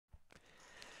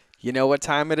You know what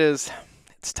time it is?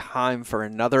 It's time for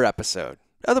another episode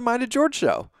of the Mind of George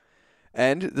Show.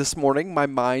 And this morning, my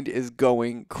mind is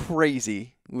going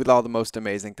crazy with all the most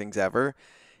amazing things ever.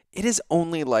 It is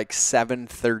only like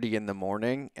 7:30 in the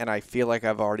morning, and I feel like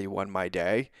I've already won my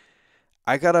day.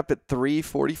 I got up at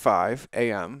 3:45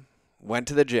 a.m., went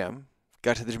to the gym,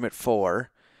 got to the gym at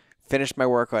 4, finished my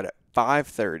workout at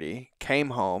 5:30, came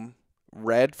home,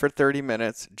 read for 30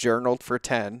 minutes, journaled for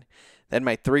 10. Then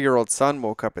my 3-year-old son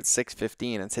woke up at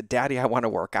 6:15 and said, "Daddy, I want to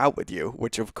work out with you,"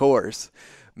 which of course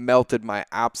melted my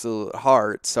absolute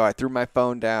heart. So I threw my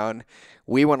phone down.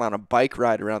 We went on a bike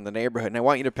ride around the neighborhood. And I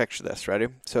want you to picture this. Ready?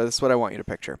 So this is what I want you to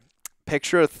picture.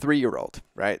 Picture a 3-year-old,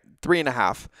 right?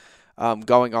 3.5,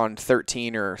 going on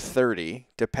 13 or 30,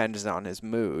 depends on his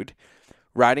mood,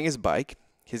 riding his bike.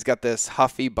 He's got this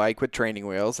Huffy bike with training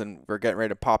wheels, and we're getting ready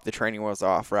to pop the training wheels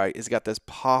off, right? He's got this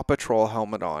Paw Patrol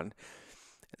helmet on,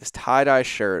 this tie-dye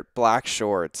shirt, black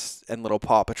shorts, and little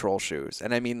Paw Patrol shoes.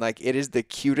 And I mean, like, it is the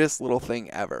cutest little thing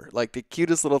ever. Like, the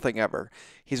cutest little thing ever.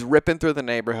 He's ripping through the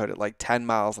neighborhood at like 10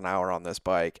 miles an hour on this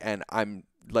bike, and I'm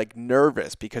like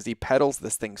nervous because he pedals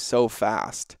this thing so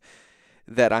fast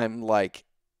that I'm like,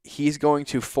 he's going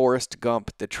to Forrest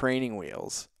Gump the training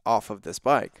wheels off of this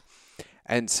bike.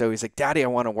 And so he's like, "Daddy, I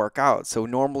want to work out." So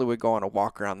normally we go on a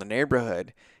walk around the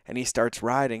neighborhood, and he starts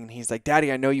riding, and he's like,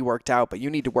 "Daddy, I know you worked out, but you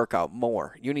need to work out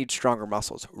more. You need stronger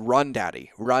muscles. Run,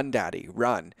 Daddy,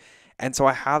 run." And so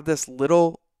I have this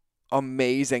little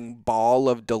amazing ball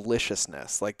of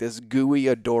deliciousness, like this gooey,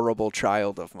 adorable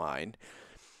child of mine,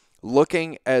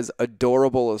 looking as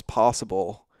adorable as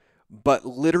possible, but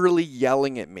literally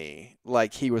yelling at me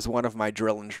like he was one of my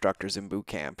drill instructors in boot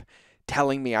camp,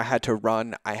 telling me I had to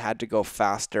run, I had to go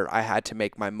faster, I had to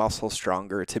make my muscles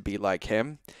stronger to be like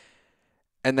him.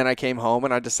 And then I came home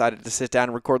and I decided to sit down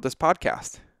and record this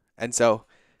podcast. And so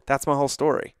that's my whole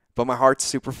story. But my heart's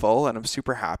super full and I'm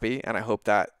super happy. And I hope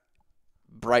that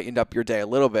brightened up your day a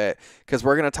little bit, because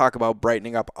we're going to talk about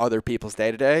brightening up other people's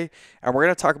day today. And we're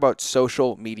going to talk about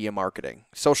social media marketing.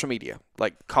 Social media,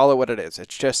 like, call it what it is.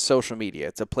 It's just social media.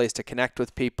 It's a place to connect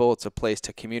with people. It's a place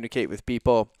to communicate with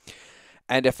people.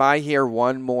 And if I hear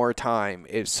one more time,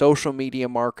 is social media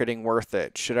marketing worth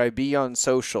it? Should I be on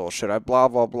social? Should I blah,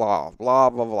 blah, blah, blah,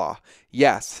 blah, blah?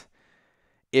 Yes.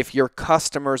 If your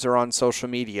customers are on social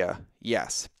media,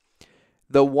 yes.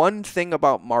 The one thing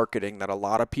about marketing that a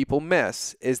lot of people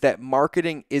miss is that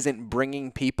marketing isn't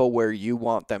bringing people where you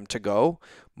want them to go.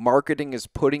 Marketing is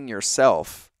putting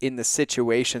yourself in the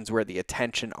situations where the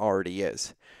attention already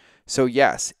is. So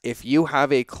yes, if you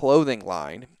have a clothing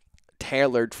line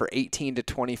tailored for 18 to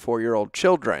 24-year-old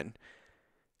children,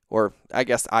 or I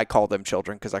guess I call them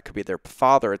children because I could be their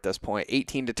father at this point,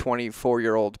 18 to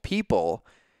 24-year-old people,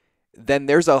 then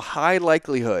there's a high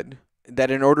likelihood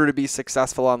that in order to be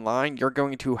successful online, you're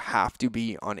going to have to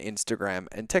be on Instagram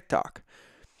and TikTok.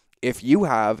 If you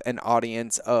have an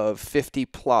audience of 50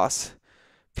 plus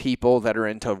people that are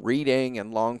into reading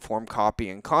and long form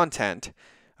copy and content,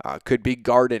 could be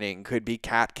gardening, could be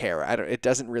cat care, it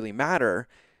doesn't really matter.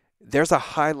 There's a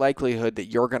high likelihood that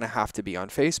you're going to have to be on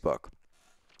Facebook.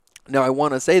 Now, I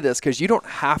want to say this because you don't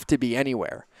have to be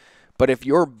anywhere. But if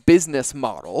your business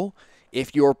model,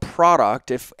 if your product,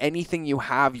 if anything you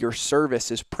have, your service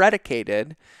is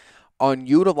predicated on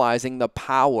utilizing the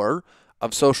power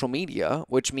of social media,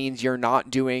 which means you're not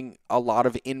doing a lot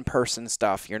of in-person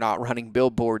stuff, you're not running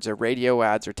billboards or radio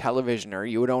ads or television, or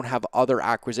you don't have other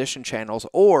acquisition channels,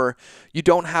 or you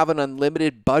don't have an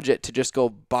unlimited budget to just go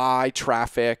buy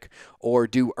traffic or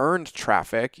do earned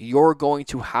traffic, you're going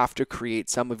to have to create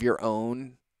some of your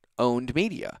own owned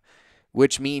media,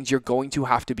 which means you're going to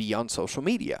have to be on social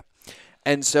media.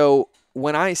 And so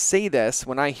when I say this,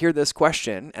 when I hear this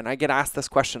question, and I get asked this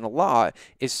question a lot,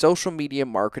 is social media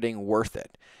marketing worth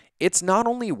it? It's not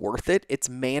only worth it, it's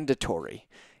mandatory.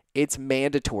 It's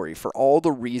mandatory for all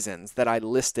the reasons that I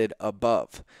listed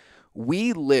above.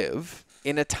 We live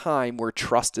in a time where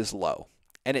trust is low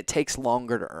and it takes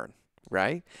longer to earn,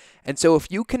 right? And so if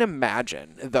you can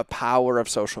imagine the power of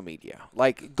social media,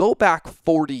 like go back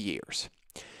 40 years.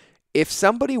 If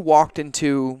somebody walked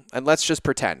into, and let's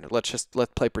pretend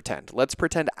Let's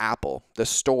pretend Apple, the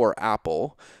store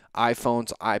Apple,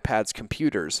 iPhones, iPads,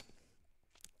 computers,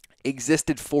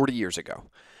 existed 40 years ago.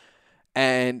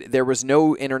 And there was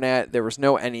no internet, there was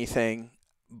no anything,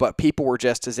 but people were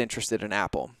just as interested in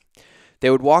Apple. They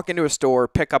would walk into a store,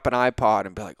 pick up an iPod,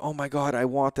 and be like, "Oh my God, I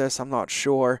want this, I'm not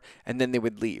sure," and then they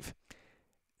would leave.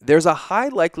 There's a high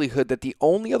likelihood that the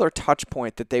only other touch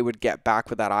point that they would get back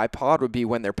with that iPod would be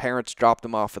when their parents dropped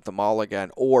them off at the mall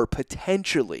again, or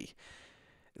potentially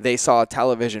they saw a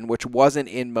television which wasn't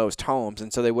in most homes,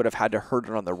 and so they would have had to heard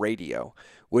it on the radio,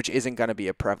 which isn't going to be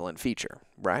a prevalent feature,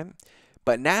 right?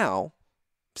 But now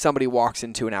somebody walks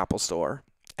into an Apple store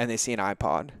and they see an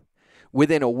iPod.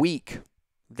 Within a week,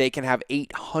 they can have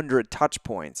 800 touch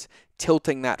points,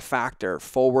 tilting that factor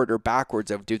forward or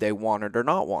backwards of do they want it or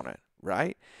not want it,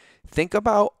 right? Think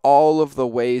about all of the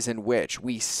ways in which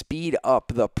we speed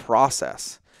up the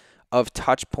process of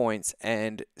touch points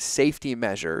and safety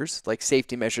measures, like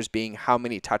safety measures being how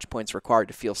many touch points required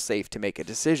to feel safe to make a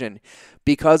decision,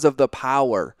 because of the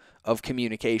power of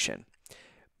communication.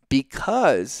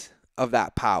 Because of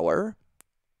that power,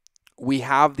 we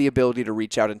have the ability to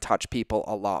reach out and touch people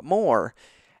a lot more.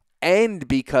 And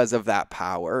because of that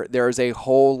power, there is a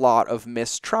whole lot of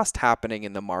mistrust happening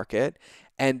in the market.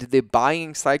 And the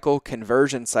buying cycle,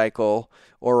 conversion cycle,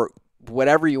 or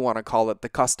whatever you want to call it, the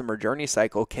customer journey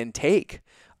cycle can take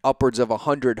upwards of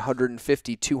 100,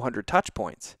 150, 200 touch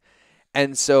points.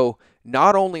 And so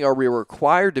not only are we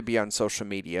required to be on social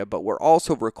media, but we're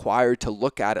also required to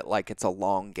look at it like it's a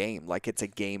long game, like it's a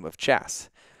game of chess.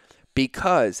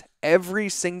 Because every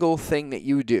single thing that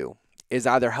you do is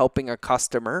either helping a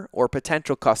customer or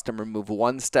potential customer move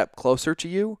one step closer to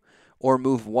you or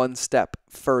move one step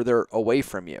further away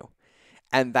from you.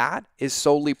 And that is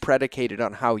solely predicated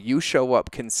on how you show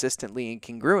up consistently and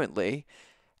congruently,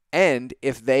 and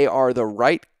if they are the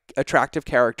right attractive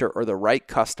character or the right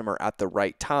customer at the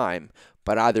right time.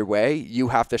 But either way, you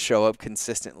have to show up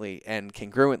consistently and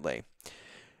congruently.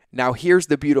 Now, here's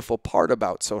the beautiful part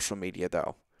about social media,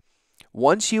 though.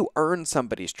 Once you earn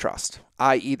somebody's trust,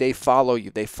 i.e. they follow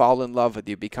you, they fall in love with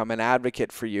you, become an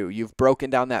advocate for you, you've broken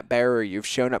down that barrier, you've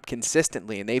shown up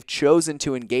consistently, and they've chosen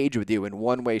to engage with you in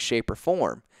one way, shape, or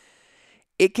form,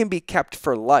 it can be kept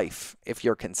for life if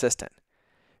you're consistent.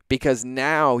 Because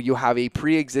now you have a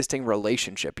pre-existing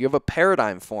relationship. You have a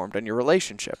paradigm formed in your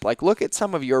relationship. Like, look at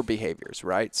some of your behaviors,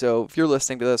 right? So if you're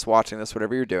listening to this, watching this,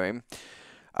 whatever you're doing,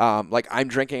 like I'm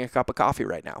drinking a cup of coffee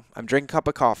right now. I'm drinking a cup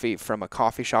of coffee from a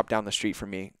coffee shop down the street from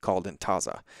me called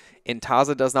Intaza.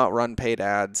 Intaza does not run paid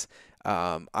ads.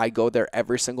 I go there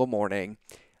every single morning.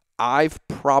 I've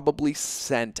probably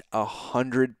sent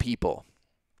 100 people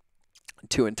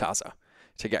to Intaza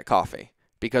to get coffee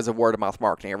because of word of mouth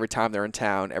marketing. Every time they're in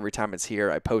town, every time it's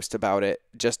here, I post about it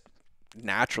just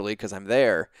naturally because I'm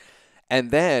there.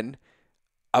 And then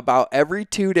about every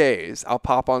 2 days, I'll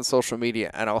pop on social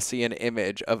media and I'll see an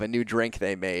image of a new drink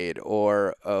they made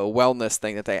or a wellness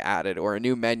thing that they added or a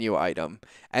new menu item.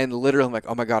 And literally I'm like,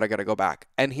 oh my God, I got to go back.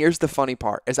 And here's the funny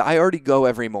part is I already go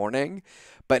every morning,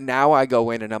 but now I go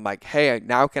in and I'm like, hey,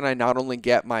 now can I not only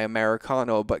get my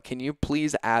Americano, but can you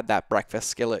please add that breakfast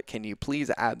skillet? Can you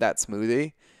please add that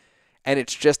smoothie? And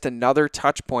it's just another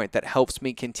touch point that helps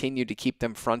me continue to keep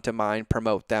them front of mind,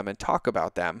 promote them, and talk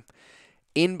about them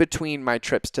in between my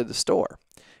trips to the store.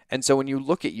 And so when you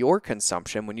look at your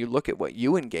consumption, when you look at what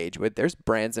you engage with, there's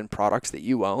brands and products that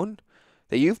you own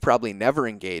that you've probably never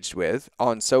engaged with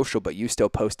on social, but you still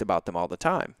post about them all the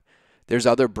time. There's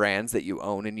other brands that you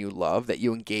own and you love that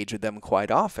you engage with them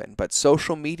quite often. But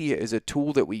social media is a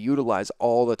tool that we utilize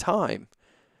all the time.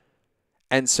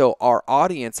 And so our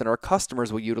audience and our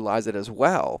customers will utilize it as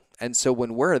well. And so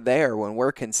when we're there, when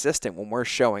we're consistent, when we're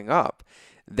showing up,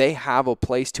 they have a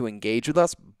place to engage with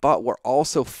us, but we're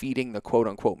also feeding the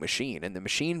quote-unquote machine, and the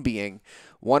machine being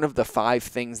one of the 5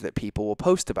 things that people will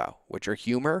post about, which are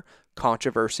humor,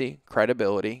 controversy,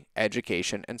 credibility,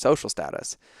 education, and social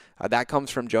status. That comes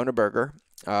from Jonah Berger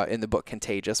in the book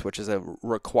Contagious, which is a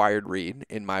required read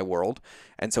in my world,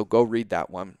 and so go read that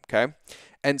one, okay?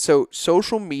 And so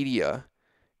social media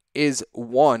is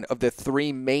one of the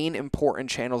 3 main important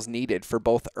channels needed for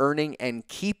both earning and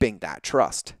keeping that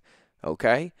trust.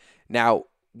 Okay. Now,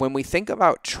 when we think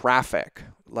about traffic,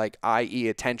 like i.e.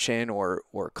 attention or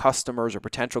customers or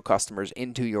potential customers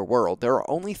into your world, there are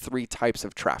only 3 types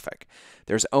of traffic.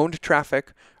 There's owned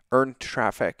traffic, earned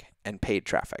traffic, and paid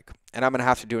traffic. And I'm going to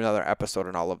have to do another episode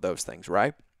on all of those things,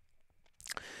 right?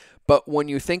 But when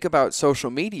you think about social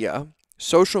media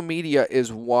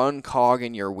is one cog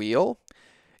in your wheel.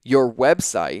 Your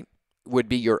website would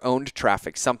be your owned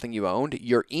traffic, something you owned.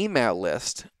 Your email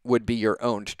list would be your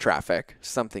owned traffic,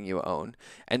 something you own.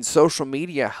 And social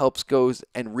media helps goes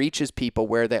and reaches people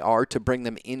where they are to bring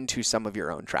them into some of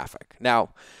your own traffic.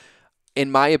 Now,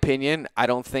 in my opinion, I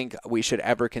don't think we should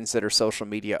ever consider social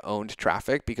media owned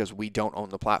traffic because we don't own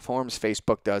the platforms.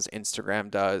 Facebook does,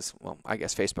 Instagram does. Well, I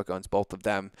guess Facebook owns both of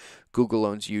them. Google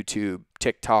owns YouTube,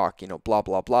 TikTok, blah,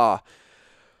 blah, blah.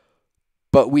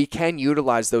 But we can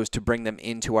utilize those to bring them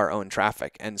into our own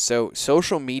traffic. And so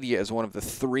social media is one of the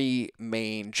 3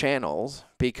 main channels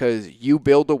because you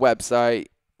build a website,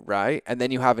 right? And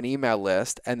then you have an email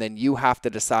list, and then you have to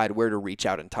decide where to reach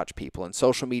out and touch people. And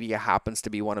social media happens to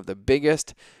be one of the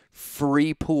biggest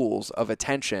free pools of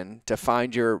attention to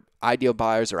find your ideal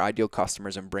buyers or ideal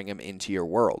customers and bring them into your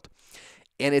world.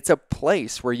 And it's a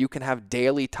place where you can have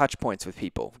daily touch points with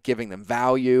people, giving them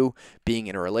value, being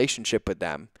in a relationship with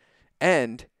them.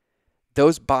 And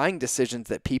those buying decisions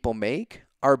that people make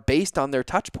are based on their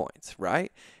touch points,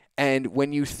 right? And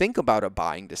when you think about a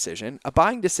buying decision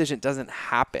doesn't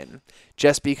happen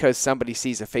just because somebody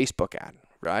sees a Facebook ad,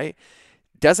 right?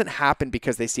 It doesn't happen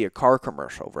because they see a car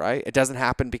commercial, right? It doesn't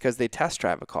happen because they test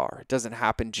drive a car. It doesn't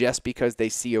happen just because they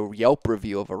see a Yelp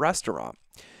review of a restaurant.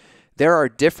 There are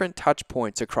different touch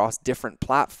points across different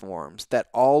platforms that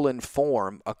all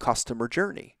inform a customer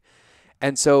journey.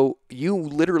 And so you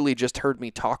literally just heard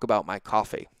me talk about my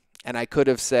coffee. And I could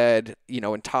have said,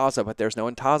 Intaza, but there's no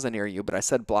Intaza near you. But I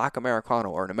said black Americano,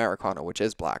 or an Americano, which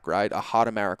is black, right? A hot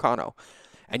Americano.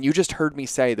 And you just heard me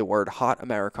say the word hot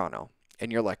Americano.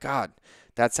 And you're like, God,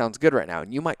 that sounds good right now.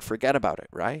 And you might forget about it,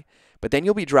 right? But then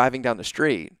you'll be driving down the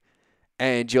street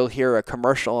and you'll hear a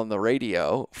commercial on the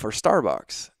radio for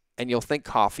Starbucks. And you'll think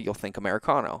coffee, you'll think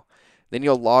Americano. Then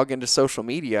you'll log into social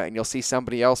media and you'll see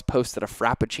somebody else posted a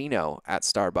Frappuccino at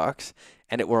Starbucks,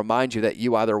 and it will remind you that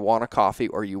you either want a coffee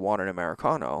or you want an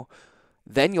Americano.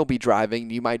 Then you'll be driving.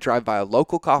 You might drive by a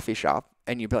local coffee shop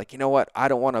and you'll be like, you know what? I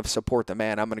don't want to support the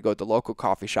man. I'm going to go to the local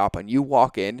coffee shop. And you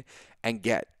walk in and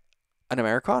get an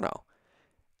Americano.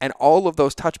 And all of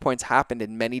those touch points happened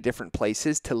in many different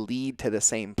places to lead to the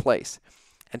same place.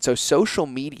 And so social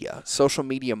media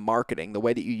marketing, the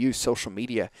way that you use social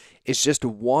media is just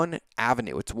one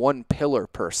avenue. It's one pillar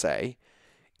per se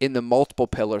in the multiple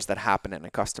pillars that happen in a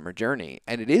customer journey.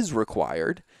 And it is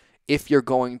required if you're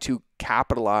going to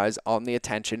capitalize on the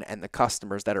attention and the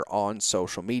customers that are on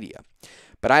social media.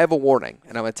 But I have a warning,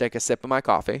 and I'm going to take a sip of my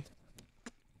coffee.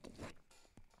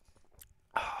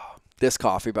 This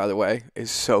coffee, by the way,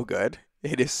 is so good.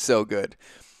 It is so good.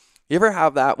 You ever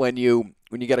have that when you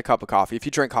get a cup of coffee, if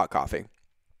you drink hot coffee,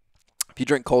 if you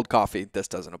drink cold coffee, this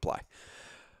doesn't apply.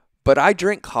 But I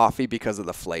drink coffee because of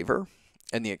the flavor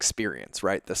and the experience,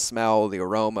 right? The smell, the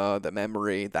aroma, the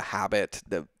memory, the habit,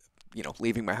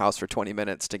 leaving my house for 20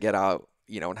 minutes to get out,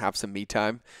 and have some me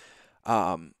time.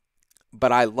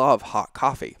 But I love hot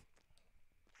coffee.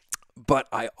 But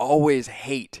I always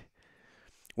hate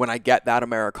when I get that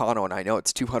Americano and I know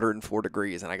it's 204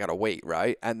 degrees and I got to wait,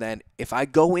 right? And then if I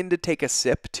go in to take a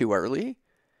sip too early,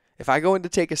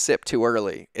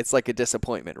 it's like a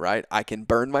disappointment, right? I can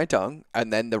burn my tongue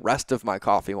and then the rest of my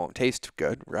coffee won't taste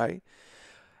good, right?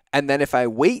 And then if I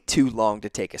wait too long to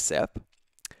take a sip,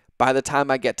 by the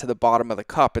time I get to the bottom of the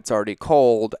cup, it's already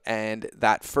cold, and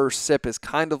that first sip is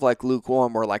kind of like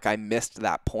lukewarm, or like I missed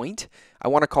that point. I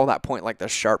want to call that point like the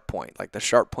sharp point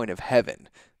of heaven,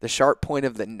 the sharp point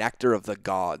of the nectar of the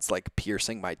gods, like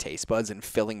piercing my taste buds and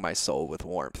filling my soul with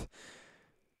warmth.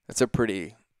 That's a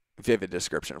pretty vivid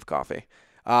description of coffee.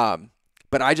 But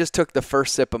I just took the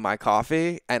first sip of my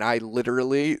coffee, and I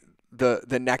literally,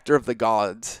 the nectar of the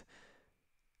gods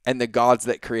and the gods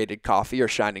that created coffee are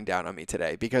shining down on me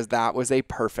today, because that was a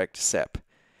perfect sip.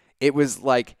 It was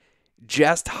like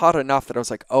just hot enough that I was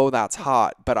like, oh, that's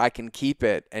hot, but I can keep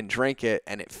it and drink it,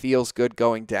 and it feels good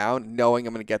going down, knowing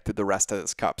I'm going to get through the rest of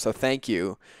this cup. So thank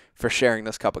you for sharing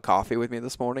this cup of coffee with me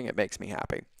this morning. It makes me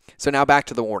happy. So now back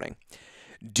to the warning.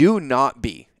 Do not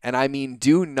be, and I mean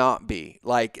do not be,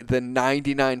 like the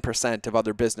 99% of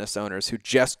other business owners who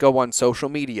just go on social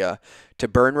media to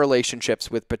burn relationships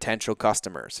with potential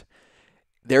customers.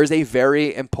 There's a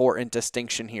very important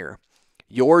distinction here.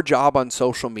 Your job on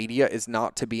social media is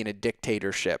not to be in a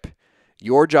dictatorship.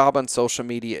 Your job on social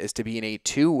media is to be in a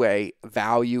two-way,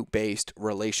 value-based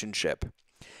relationship.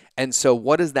 And so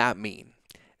what does that mean?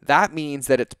 That means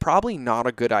that it's probably not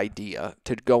a good idea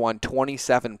to go on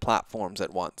 27 platforms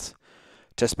at once,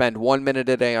 to spend 1 minute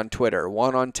a day on Twitter,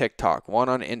 one on TikTok, one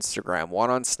on Instagram, one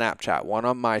on Snapchat, one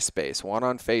on MySpace, one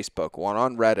on Facebook, one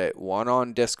on Reddit, one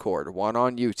on Discord, one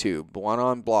on YouTube, one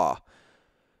on blah.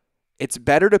 It's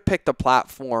better to pick the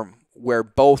platform where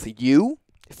both you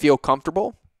feel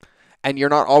comfortable, and you're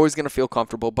not always going to feel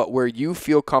comfortable, but where you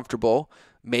feel comfortable.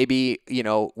 Maybe,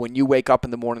 when you wake up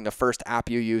in the morning, the first app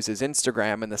you use is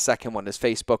Instagram, and the second one is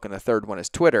Facebook, and the third one is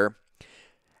Twitter.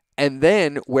 And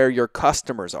then where your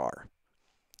customers are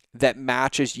that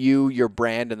matches you, your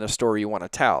brand, and the story you want to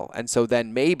tell. And so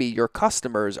then maybe your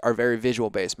customers are very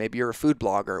visual based. Maybe you're a food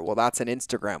blogger. Well, that's an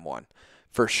Instagram one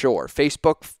for sure.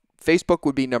 Facebook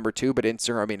would be number 2, but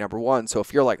Instagram would be number 1. So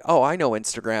if you're like, oh, I know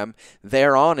Instagram,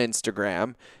 they're on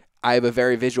Instagram, I have a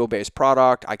very visual-based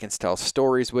product. I can tell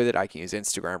stories with it. I can use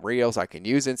Instagram Reels. I can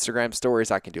use Instagram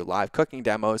Stories. I can do live cooking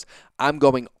demos. I'm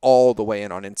going all the way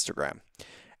in on Instagram.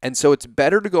 And so it's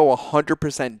better to go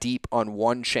 100% deep on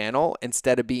one channel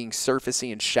instead of being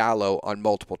surfacey and shallow on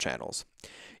multiple channels.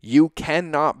 You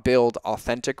cannot build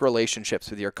authentic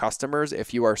relationships with your customers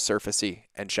if you are surfacey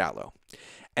and shallow.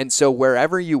 And so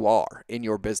wherever you are in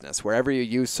your business, wherever you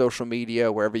use social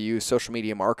media, wherever you use social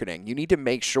media marketing, you need to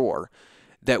make sure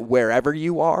that wherever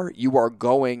you are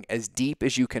going as deep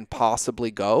as you can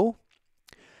possibly go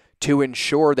to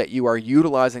ensure that you are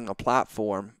utilizing a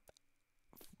platform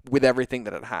with everything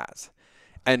that it has.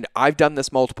 And I've done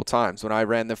this multiple times. When I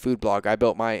ran the food blog, I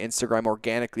built my Instagram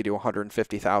organically to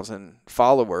 150,000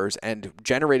 followers and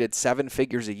generated 7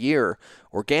 figures a year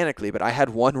organically, but I had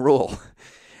one rule.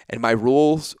 And my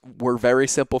rules were very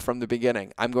simple from the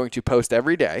beginning. I'm going to post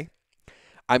every day.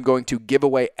 I'm going to give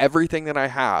away everything that I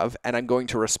have, and I'm going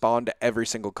to respond to every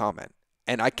single comment.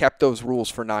 And I kept those rules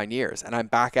for 9 years, and I'm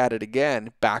back at it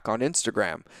again, back on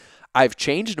Instagram. I've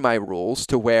changed my rules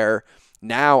to where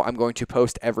now I'm going to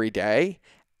post every day,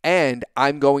 and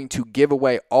I'm going to give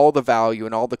away all the value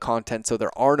and all the content so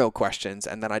there are no questions,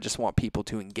 and then I just want people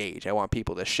to engage. I want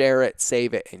people to share it,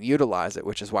 save it, and utilize it,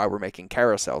 which is why we're making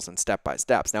carousels and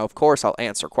step-by-steps. Now, of course, I'll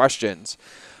answer questions,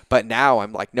 but now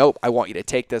I'm like, nope, I want you to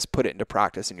take this, put it into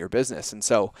practice in your business. And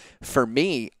so for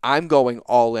me, I'm going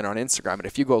all in on Instagram. And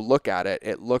if you go look at it,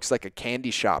 it looks like a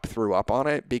candy shop threw up on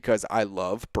it because I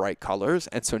love bright colors.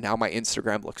 And so now my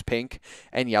Instagram looks pink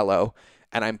and yellow,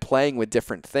 and I'm playing with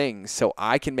different things so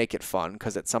I can make it fun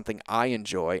because it's something I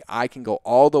enjoy. I can go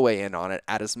all the way in on it,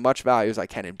 add as much value as I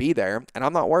can and be there. And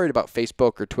I'm not worried about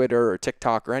Facebook or Twitter or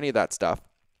TikTok or any of that stuff.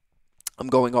 I'm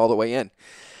going all the way in.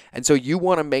 And so you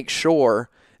want to make sure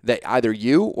that either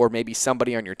you or maybe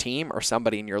somebody on your team or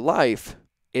somebody in your life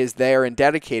is there and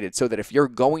dedicated so that if you're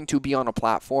going to be on a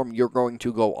platform, you're going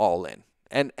to go all in.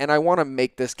 And I want to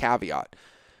make this caveat.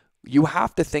 You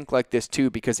have to think like this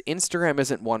too, because Instagram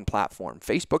isn't one platform.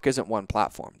 Facebook isn't one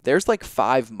platform. There's like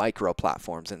 5 micro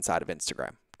platforms inside of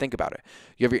Instagram. Think about it.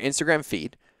 You have your Instagram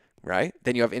feed, right?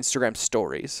 Then you have Instagram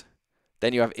stories.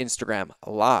 Then you have Instagram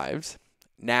lives.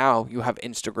 Now you have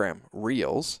Instagram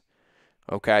reels,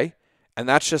 okay? And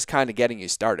that's just kind of getting you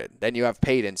started. Then you have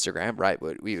paid Instagram, right?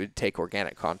 We would take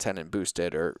organic content and boost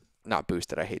it, or not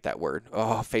boost it. I hate that word.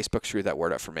 Oh, Facebook screwed that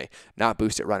word up for me. Not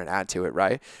boost it, run an ad to it,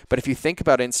 right? But if you think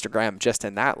about Instagram just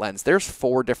in that lens, there's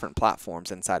 4 different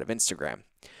platforms inside of Instagram.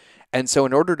 And so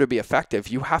in order to be effective,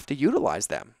 you have to utilize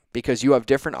them because you have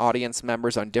different audience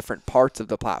members on different parts of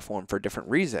the platform for different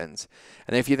reasons.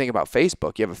 And then if you think about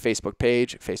Facebook, you have a Facebook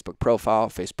page, Facebook profile,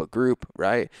 Facebook group,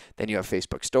 right? Then you have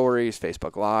Facebook stories,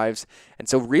 Facebook lives. And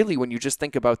so really when you just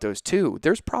think about those two,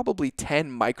 there's probably 10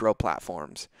 micro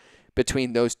platforms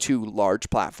between those 2 large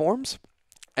platforms.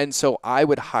 And so I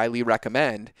would highly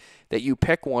recommend that you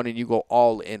pick one and you go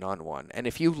all in on one. And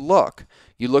if you look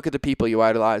at the people you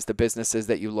idolize, the businesses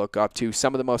that you look up to,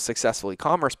 some of the most successful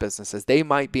e-commerce businesses, they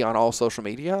might be on all social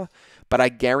media, but I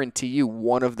guarantee you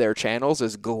one of their channels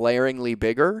is glaringly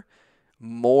bigger,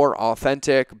 more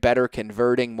authentic, better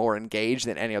converting, more engaged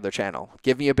than any other channel.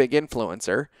 Give me a big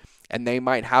influencer and they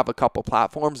might have a couple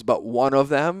platforms, but one of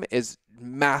them is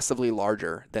massively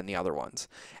larger than the other ones.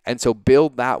 And so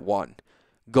build that one.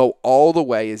 Go all the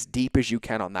way as deep as you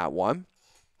can on that one.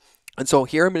 And so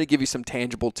here I'm going to give you some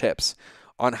tangible tips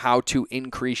on how to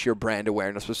increase your brand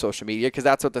awareness with social media, because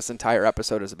that's what this entire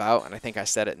episode is about. And I think I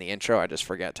said it in the intro. I just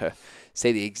forget to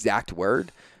say the exact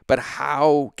word. But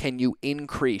how can you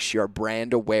increase your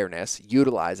brand awareness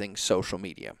utilizing social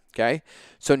media? Okay.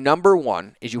 So number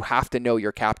 1 is you have to know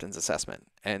your captain's assessment.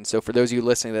 And so for those of you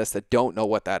listening to this that don't know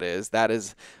what that is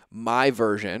my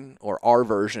version or our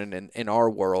version in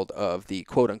our world of the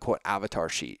quote unquote avatar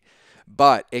sheet.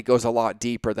 But it goes a lot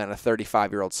deeper than a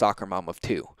 35-year-old soccer mom of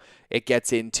 2. It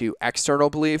gets into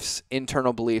external beliefs,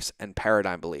 internal beliefs, and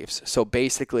paradigm beliefs. So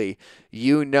basically,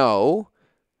 you know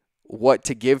what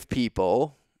to give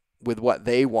people with what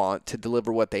they want to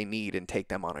deliver what they need and take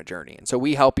them on a journey. And so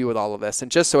we help you with all of this. And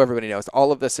just so everybody knows,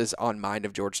 all of this is on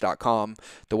mindofgeorge.com,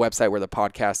 the website where the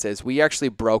podcast is. We actually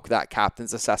broke that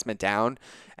captain's assessment down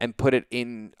and put it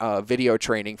in video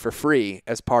training for free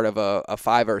as part of a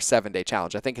 5 or 7 day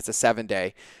challenge. I think it's a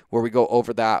 7-day where we go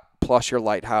over that plus your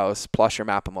lighthouse, plus your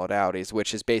map of modalities,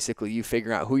 which is basically you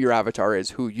figuring out who your avatar is,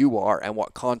 who you are, and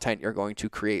what content you're going to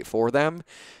create for them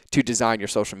to design your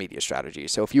social media strategy.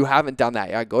 So if you haven't done that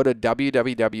yet, go to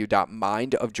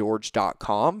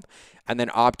www.mindofgeorge.com and then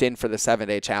opt in for the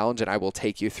 7-day challenge, and I will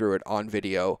take you through it on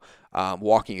video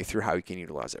walking you through how you can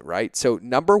utilize it, right? So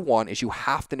number one is you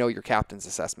have to know your captain's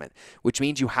assessment, which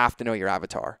means you have to know your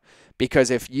avatar.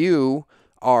 Because if your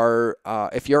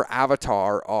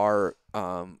avatar are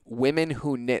women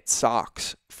who knit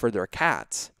socks for their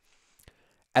cats,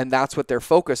 and that's what they're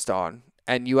focused on,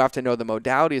 and you have to know the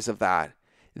modalities of that,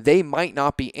 they might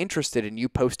not be interested in you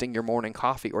posting your morning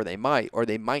coffee, or they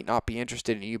might not be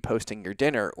interested in you posting your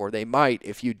dinner, or they might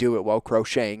if you do it while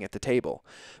crocheting at the table.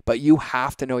 But you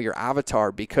have to know your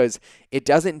avatar, because it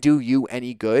doesn't do you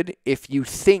any good if you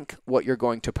think what you're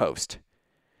going to post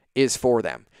is for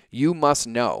them. You must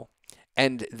know,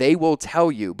 and they will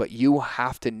tell you, but you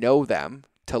have to know them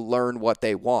to learn what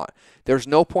they want. There's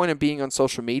no point in being on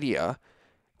social media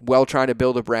while trying to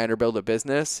build a brand or build a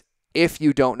business if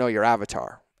you don't know your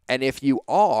avatar. And if you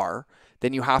are,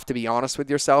 then you have to be honest with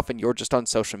yourself, and you're just on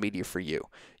social media for you.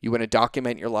 You want to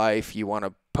document your life, you want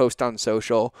to post on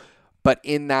social, but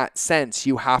in that sense,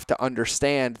 you have to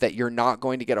understand that you're not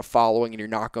going to get a following and you're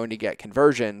not going to get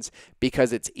conversions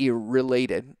because it's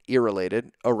irrelevant.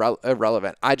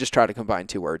 I just try to combine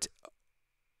two words: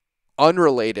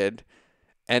 unrelated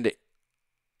and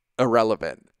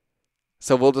irrelevant.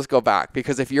 So we'll just go back,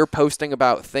 because if you're posting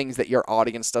about things that your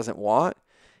audience doesn't want,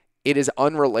 it is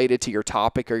unrelated to your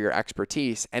topic or your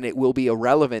expertise, and it will be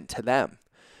irrelevant to them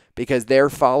because they're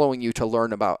following you to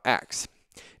learn about X.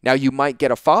 Now, you might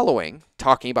get a following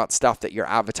talking about stuff that your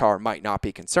avatar might not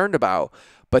be concerned about,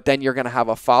 but then you're going to have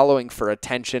a following for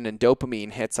attention and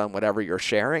dopamine hits on whatever you're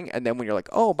sharing. And then when you're like,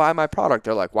 oh, buy my product,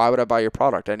 they're like, why would I buy your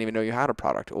product? I didn't even know you had a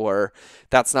product, or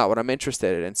that's not what I'm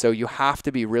interested in. And so you have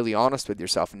to be really honest with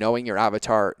yourself, knowing your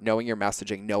avatar, knowing your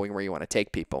messaging, knowing where you want to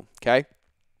take people. Okay.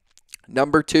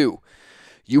 Number two,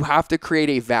 you have to create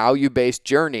a value-based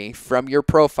journey from your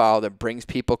profile that brings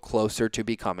people closer to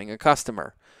becoming a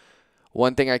customer.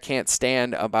 One thing I can't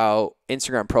stand about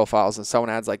Instagram profiles is someone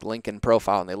adds like LinkedIn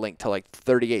profile and they link to like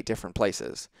 38 different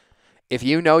places. If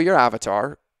you know your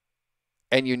avatar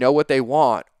and you know what they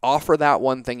want, offer that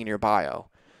one thing in your bio.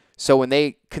 So when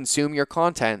they consume your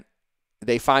content,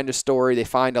 they find a story, they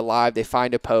find a live, they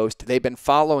find a post, they've been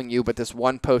following you, but this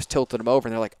one post tilted them over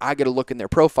and they're like, I got to look in their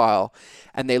profile.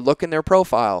 And they look in their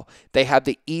profile, they have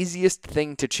the easiest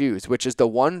thing to choose, which is the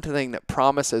one thing that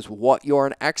promises what you're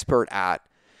an expert at,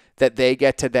 that they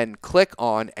get to then click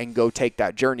on and go take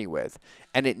that journey with.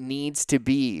 And it needs to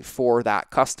be for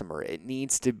that customer. It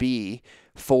needs to be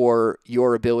for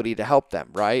your ability to help them,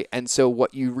 right? And so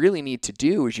what you really need to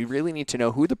do is you really need to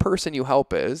know who the person you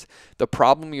help is, the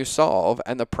problem you solve,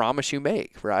 and the promise you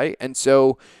make, right? And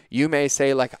so you may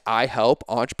say, like, I help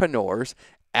entrepreneurs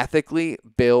ethically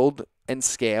build and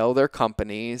scale their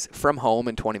companies from home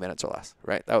in 20 minutes or less,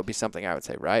 right? That would be something I would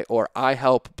say, right? Or I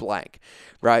help blank,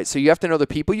 right? So you have to know the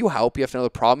people you help, you have to know the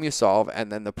problem you solve,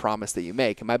 and then the promise that you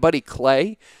make. And my buddy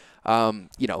Clay,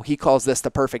 he calls this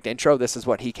the perfect intro. This is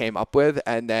what he came up with.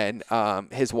 And then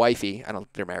his wifey, I don't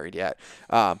think they're married yet,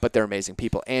 but they're amazing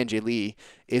people. Angie Lee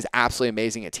is absolutely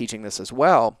amazing at teaching this as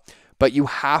well. But you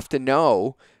have to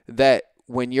know that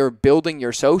when you're building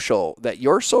your social, that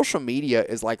your social media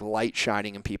is like light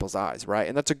shining in people's eyes, right?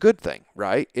 And that's a good thing,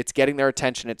 right? It's getting their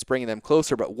attention, it's bringing them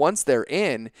closer. But once they're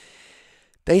in,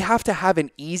 they have to have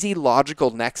an easy,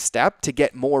 logical next step to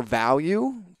get more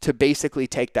value to basically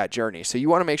take that journey. So you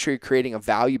want to make sure you're creating a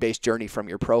value-based journey from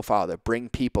your profile that bring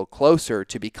people closer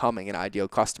to becoming an ideal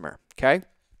customer, okay?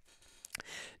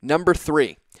 Number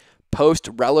 3, post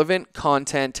relevant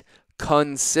content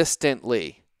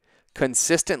consistently.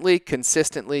 Consistently.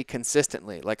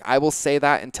 Like, I will say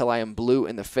that until I am blue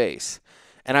in the face.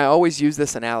 And I always use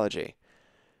this analogy.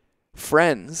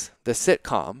 Friends, the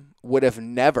sitcom, would have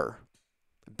never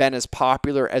been as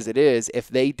popular as it is if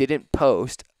they didn't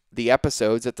post the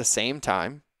episodes at the same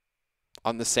time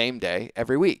on the same day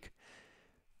every week.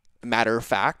 Matter of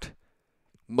fact,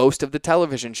 most of the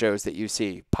television shows that you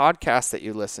see, podcasts that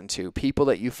you listen to, people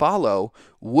that you follow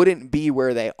wouldn't be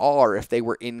where they are if they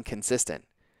were inconsistent.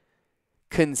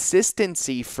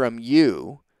 Consistency from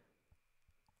you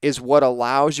is what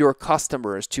allows your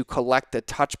customers to collect the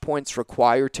touch points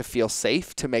required to feel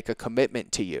safe to make a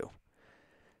commitment to you.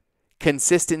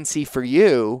 Consistency for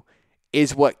you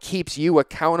is what keeps you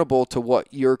accountable to what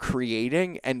you're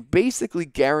creating and basically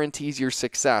guarantees your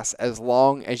success as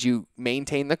long as you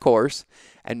maintain the course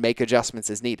and make adjustments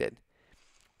as needed.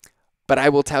 But I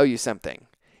will tell you something.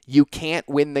 You can't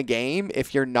win the game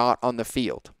if you're not on the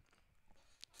field.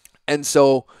 And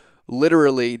so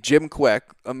literally Jim Quick,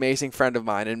 amazing friend of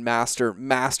mine and master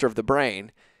of the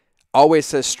brain, always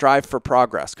says strive for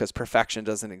progress because perfection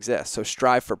doesn't exist. So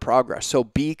strive for progress. So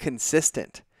be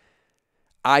consistent.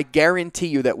 I guarantee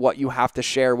you that what you have to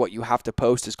share, what you have to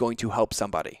post is going to help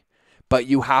somebody. but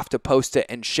you have to post it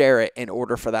and share it in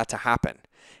order for that to happen.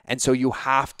 And so you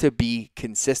have to be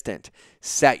consistent.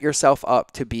 Set yourself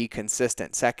up to be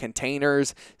consistent. Set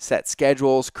containers, set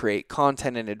schedules, create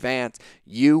content in advance.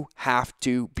 You have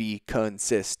to be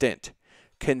consistent.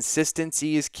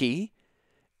 Consistency is key,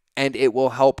 and it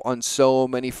will help on so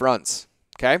many fronts.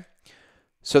 Okay?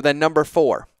 So then number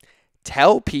 4,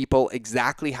 tell people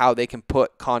exactly how they can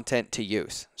put content to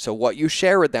use. So what you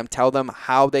share with them, tell them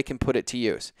how they can put it to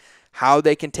use, how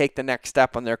they can take the next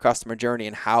step on their customer journey,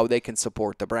 and how they can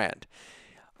support the brand.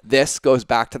 This goes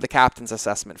back to the captain's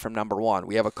assessment from number 1.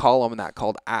 We have a column in that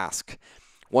called Ask.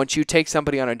 Once you take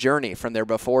somebody on a journey from their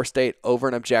before state over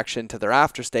an objection to their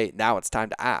after state, now it's time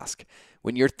to ask.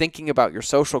 When you're thinking about your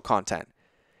social content,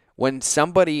 when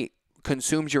somebody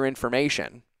consumes your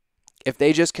information, if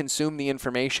they just consume the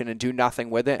information and do nothing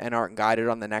with it and aren't guided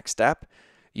on the next step,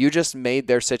 you just made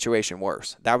their situation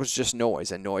worse. That was just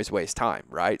noise, and noise wastes time,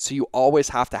 right? So you always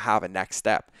have to have a next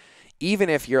step. Even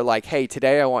if you're like, hey,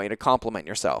 today I want you to compliment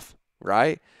yourself,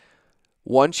 right?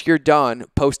 Once you're done,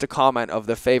 post a comment of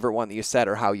the favorite one that you said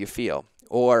or how you feel.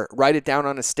 Or write it down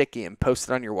on a sticky and post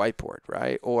it on your whiteboard,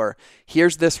 right? Or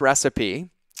here's this recipe,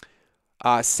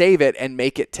 save it and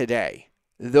make it today.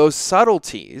 Those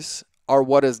subtleties are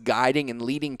what is guiding and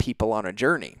leading people on a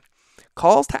journey.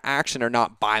 Calls to action are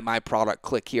not buy my product,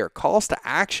 click here. Calls to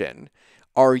action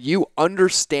are you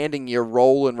understanding your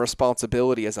role and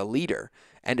responsibility as a leader.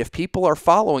 And if people are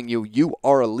following you, you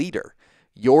are a leader.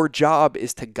 Your job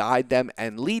is to guide them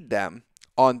and lead them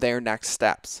on their next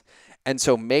steps. And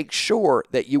so make sure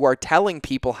that you are telling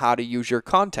people how to use your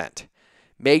content.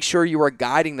 Make sure you are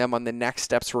guiding them on the next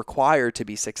steps required to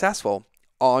be successful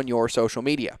on your social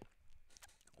media.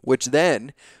 Which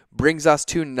then brings us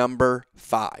to number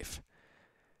 5.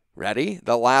 Ready?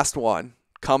 The last one,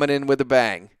 coming in with a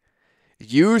bang.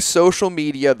 Use social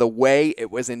media the way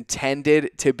it was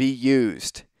intended to be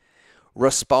used.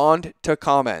 Respond to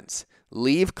comments.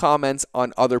 Leave comments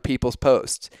on other people's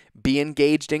posts. Be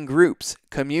engaged in groups,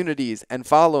 communities, and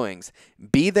followings.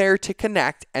 Be there to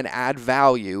connect and add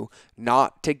value,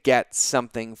 not to get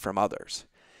something from others.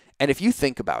 And if you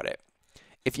think about it,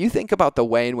 if you think about the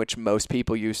way in which most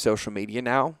people use social media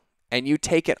now, and you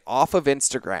take it off of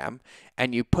Instagram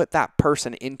and you put that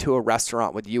person into a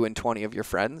restaurant with you and 20 of your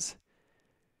friends,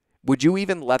 would you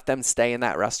even let them stay in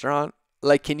that restaurant?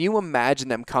 Like, can you imagine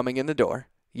them coming in the door?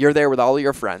 You're there with all of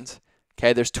your friends.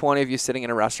 Okay, there's 20 of you sitting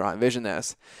in a restaurant. Envision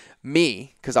this.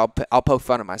 Me, because I'll poke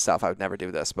fun at myself. I would never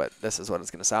do this, but this is what it's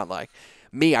going to sound like.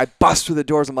 Me, I bust through the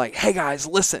doors. I'm like, hey guys,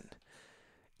 listen.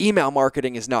 Email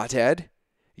marketing is not dead.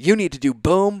 You need to do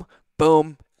boom,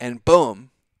 boom, and boom.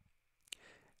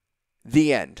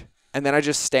 The end. And then I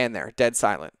just stand there, dead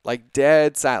silent, like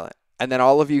dead silent. And then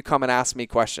all of you come and ask me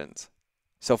questions.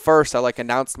 So first, I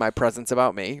announced my presence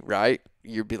about me, right?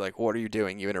 You'd be like, what are you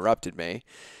doing? You interrupted me.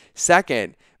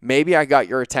 Second, maybe I got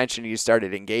your attention and you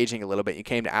started engaging a little bit. You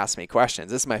came to ask me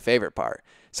questions. This is my favorite part.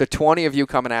 So 20 of you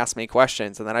come and ask me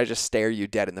questions, and then I just stare you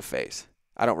dead in the face.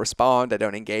 I don't respond. I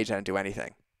don't engage. I don't do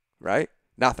anything, right?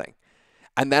 Nothing.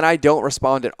 And then I don't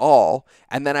respond at all.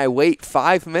 And then I wait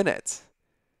 5 minutes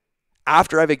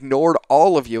after I've ignored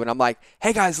all of you. And I'm like,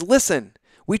 hey guys, listen,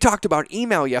 we talked about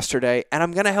email yesterday and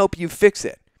I'm going to help you fix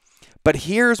it. But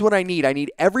here's what I need. I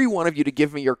need every one of you to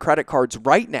give me your credit cards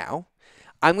right now.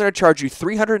 I'm going to charge you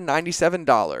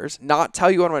 $397, not tell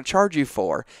you what I'm going to charge you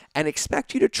for, and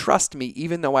expect you to trust me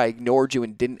even though I ignored you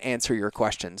and didn't answer your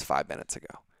questions 5 minutes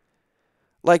ago.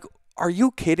 Like, are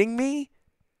you kidding me?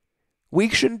 We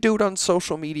shouldn't do it on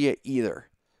social media either.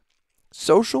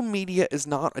 Social media is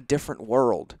not a different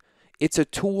world. It's a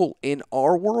tool in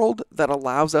our world that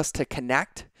allows us to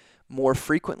connect more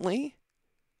frequently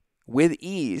with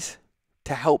ease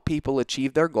to help people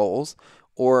achieve their goals,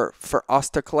 or for us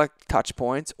to collect touch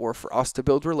points, or for us to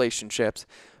build relationships.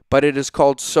 But it is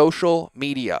called social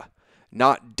media,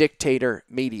 not dictator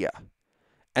media.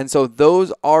 And so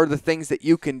those are the things that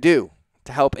you can do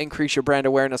to help increase your brand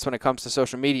awareness when it comes to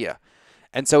social media.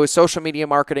 And so is social media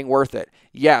marketing worth it?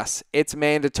 Yes, it's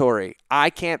mandatory. I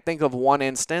can't think of one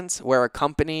instance where a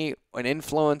company, an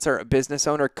influencer, a business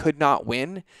owner could not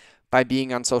win by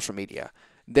being on social media.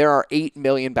 There are 8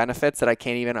 million benefits that I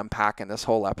can't even unpack in this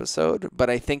whole episode, but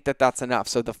I think that that's enough.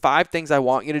 So the 5 things I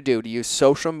want you to do to use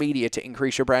social media to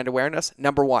increase your brand awareness.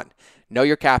 Number 1, know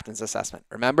your captain's assessment.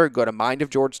 Remember, go to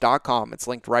mindofgeorge.com. It's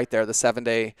linked right there, the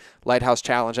 7-day Lighthouse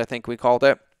Challenge, I think we called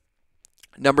it.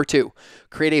 Number 2,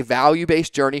 create a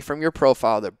value-based journey from your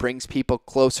profile that brings people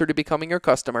closer to becoming your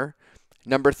customer.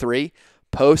 Number 3,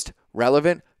 post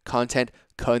relevant content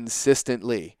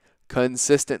consistently.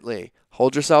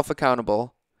 Hold yourself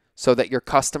accountable so that your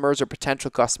customers or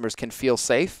potential customers can feel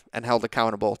safe and held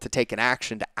accountable to take an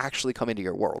action to actually come into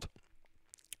your world.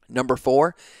 Number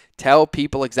 4, tell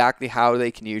people exactly how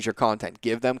they can use your content.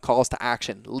 Give them calls to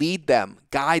action. Lead them.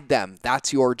 Guide them.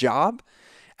 That's your job.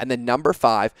 And then number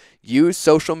 5, use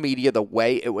social media the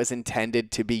way it was intended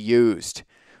to be used.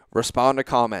 Respond to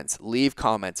comments. Leave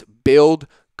comments. Build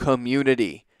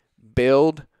community.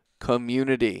 Build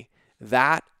community.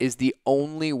 That is the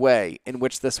only way in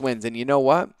which this wins. And you know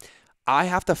what? I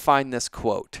have to find this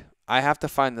quote. I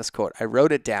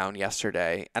wrote it down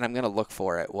yesterday, and I'm going to look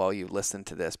for it while you listen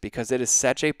to this because it is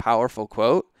such a powerful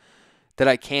quote that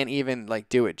I can't even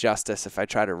do it justice if I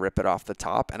try to rip it off the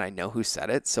top, and I know who said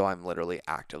it, so I'm literally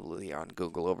actively on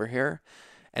Google over here,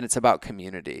 and it's about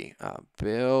community.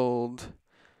 Build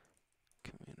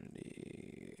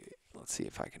community. Let's see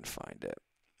if I can find it.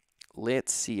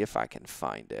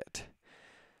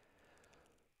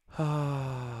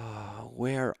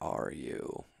 Where are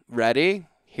you? Ready?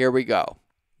 Here we go.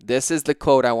 This is the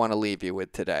quote I want to leave you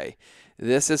with today.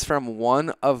 This is from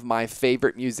one of my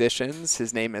favorite musicians.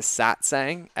 His name is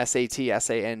Satsang,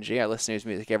 Satsang. I listen to his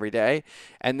music every day.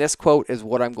 And this quote is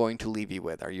what I'm going to leave you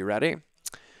with. Are you ready?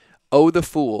 Oh, the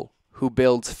fool who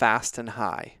builds fast and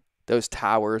high, those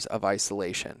towers of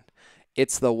isolation.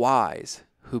 It's the wise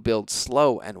who build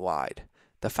slow and wide,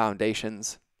 the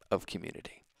foundations of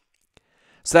community.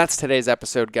 So that's today's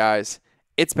episode, guys.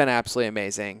 It's been absolutely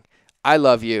amazing. I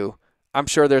love you. I'm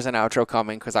sure there's an outro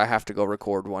coming because I have to go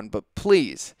record one. But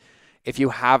please, if you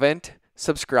haven't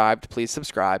subscribed, please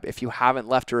subscribe. If you haven't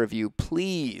left a review,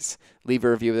 please leave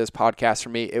a review of this podcast for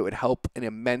me. It would help an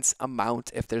immense amount.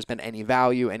 If there's been any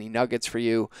value, any nuggets for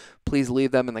you, please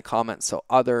leave them in the comments so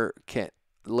other can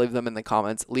leave them in the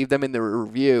comments. Leave them in the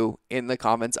review, in the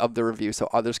comments of the review so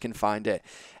others can find it.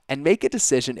 And make a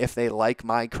decision if they like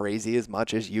my crazy as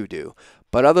much as you do.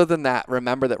 But other than that,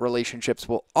 remember that relationships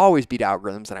will always beat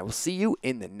algorithms, and I will see you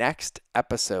in the next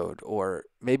episode. Or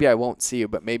maybe I won't see you,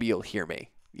 but maybe you'll hear me.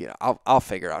 I'll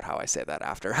figure out how I say that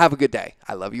after. Have a good day.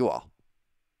 I love you all.